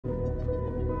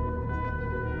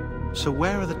So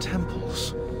where are the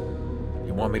temples?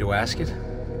 You want me to ask it?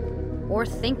 Or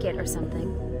think it or something.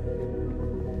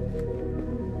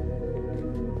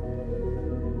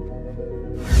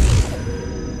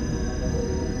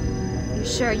 You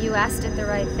sure you asked it the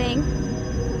right thing?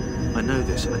 I know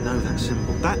this, I know that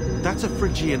symbol. That's a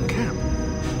Phrygian cap.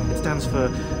 It stands for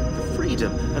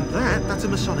freedom, and that's a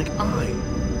Masonic eye.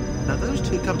 Now those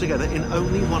two come together in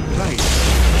only one place.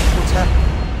 What's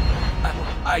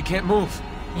happening? I can't move.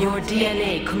 Your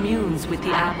DNA communes with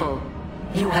the apple.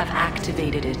 You have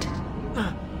activated it.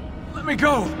 Let me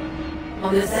go!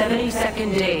 On the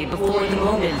 72nd day before the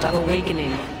moment of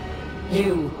awakening,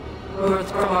 you,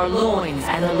 birthed from our loins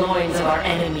and the loins of our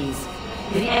enemies,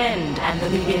 the end and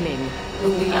the beginning,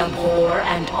 who we abhor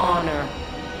and honor,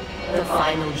 the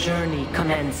final journey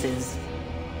commences.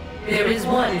 There is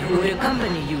one who would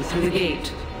accompany you through the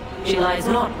gate. She lies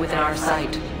not within our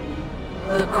sight.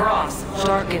 The cross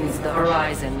darkens the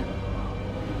horizon.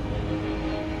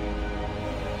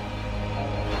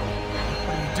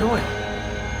 What are you doing?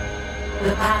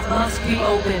 The path must be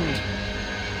opened.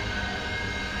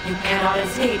 You cannot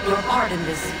escape your part in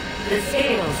this. The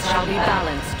scales shall be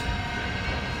balanced.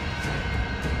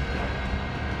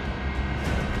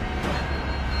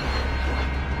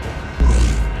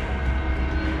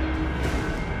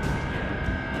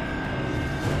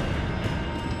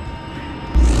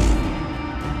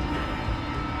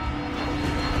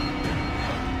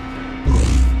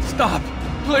 Stop!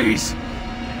 Please!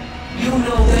 You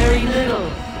know very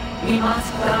little. We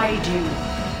must guide you.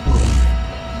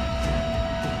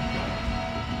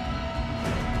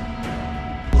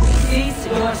 Cease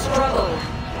your struggle.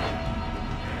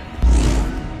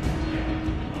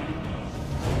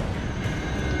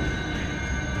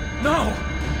 No!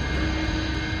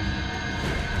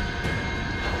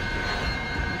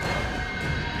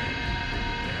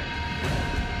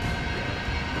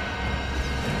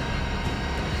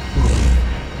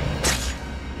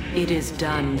 It is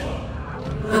done.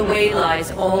 The way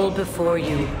lies all before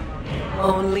you.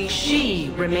 Only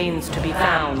she remains to be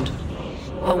found.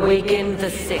 Awaken the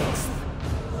 6th.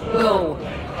 Go,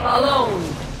 alone!